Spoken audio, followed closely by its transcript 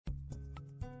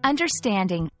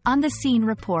Understanding On-the-Scene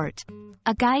Report,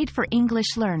 a guide for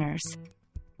English learners.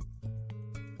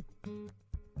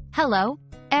 Hello,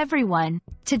 everyone.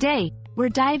 Today, we're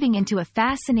diving into a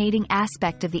fascinating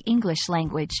aspect of the English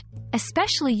language,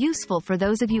 especially useful for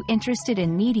those of you interested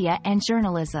in media and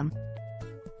journalism.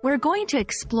 We're going to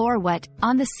explore what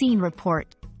on-the-scene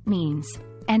report means,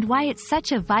 and why it's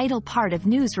such a vital part of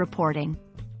news reporting.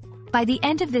 By the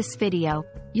end of this video,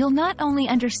 you'll not only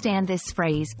understand this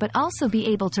phrase but also be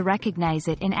able to recognize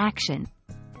it in action.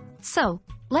 So,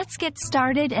 let's get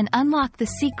started and unlock the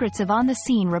secrets of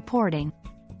on-the-scene reporting.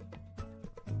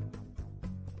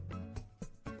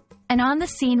 An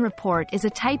on-the-scene report is a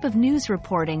type of news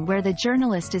reporting where the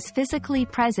journalist is physically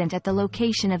present at the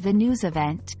location of the news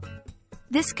event.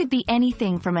 This could be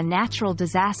anything from a natural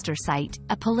disaster site,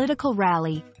 a political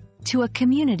rally, to a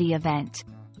community event.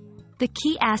 The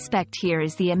key aspect here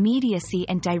is the immediacy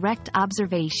and direct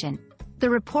observation.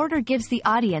 The reporter gives the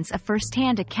audience a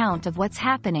first-hand account of what's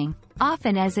happening,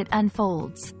 often as it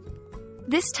unfolds.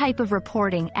 This type of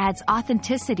reporting adds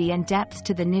authenticity and depth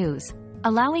to the news,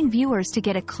 allowing viewers to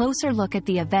get a closer look at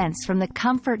the events from the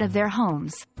comfort of their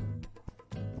homes.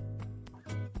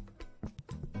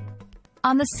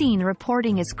 On-the-scene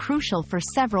reporting is crucial for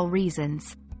several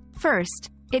reasons.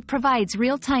 First, it provides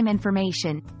real-time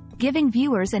information, giving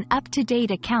viewers an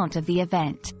up-to-date account of the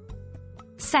event.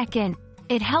 Second,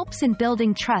 it helps in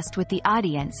building trust with the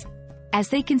audience, as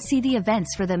they can see the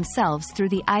events for themselves through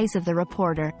the eyes of the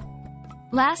reporter.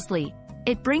 Lastly,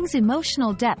 it brings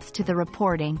emotional depth to the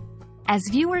reporting, as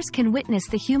viewers can witness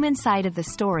the human side of the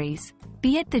stories,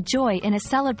 be it the joy in a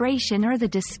celebration or the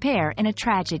despair in a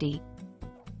tragedy.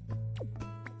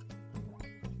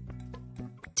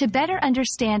 To better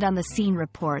understand on-the-scene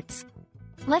reports,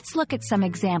 let's look at some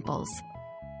examples.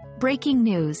 Breaking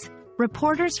news.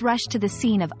 Reporters rush to the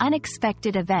scene of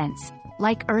unexpected events,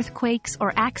 like earthquakes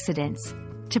or accidents,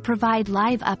 to provide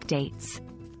live updates.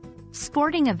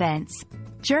 Sporting events.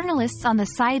 Journalists on the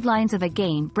sidelines of a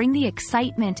game bring the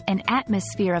excitement and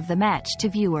atmosphere of the match to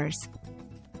viewers.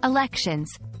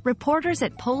 Elections. Reporters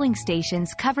at polling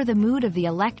stations cover the mood of the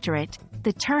electorate,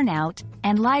 the turnout,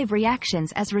 and live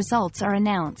reactions as results are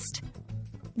announced.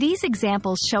 These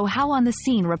examples show how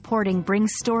on-the-scene reporting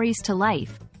brings stories to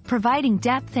life, providing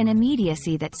depth and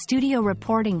immediacy that studio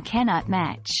reporting cannot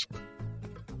match.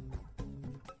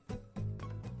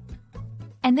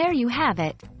 And there you have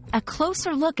it, a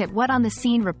closer look at what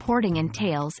on-the-scene reporting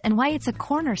entails and why it's a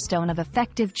cornerstone of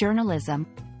effective journalism.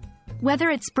 Whether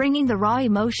it's bringing the raw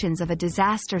emotions of a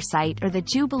disaster site or the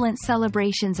jubilant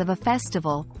celebrations of a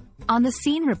festival,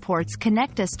 on-the-scene reports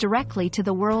connect us directly to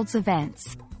the world's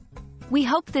events. We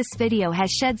hope this video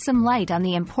has shed some light on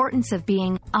the importance of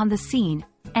being on the scene,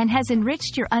 and has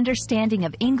enriched your understanding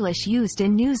of English used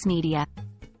in news media.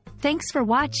 Thanks for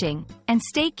watching, and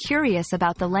stay curious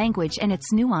about the language and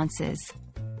its nuances.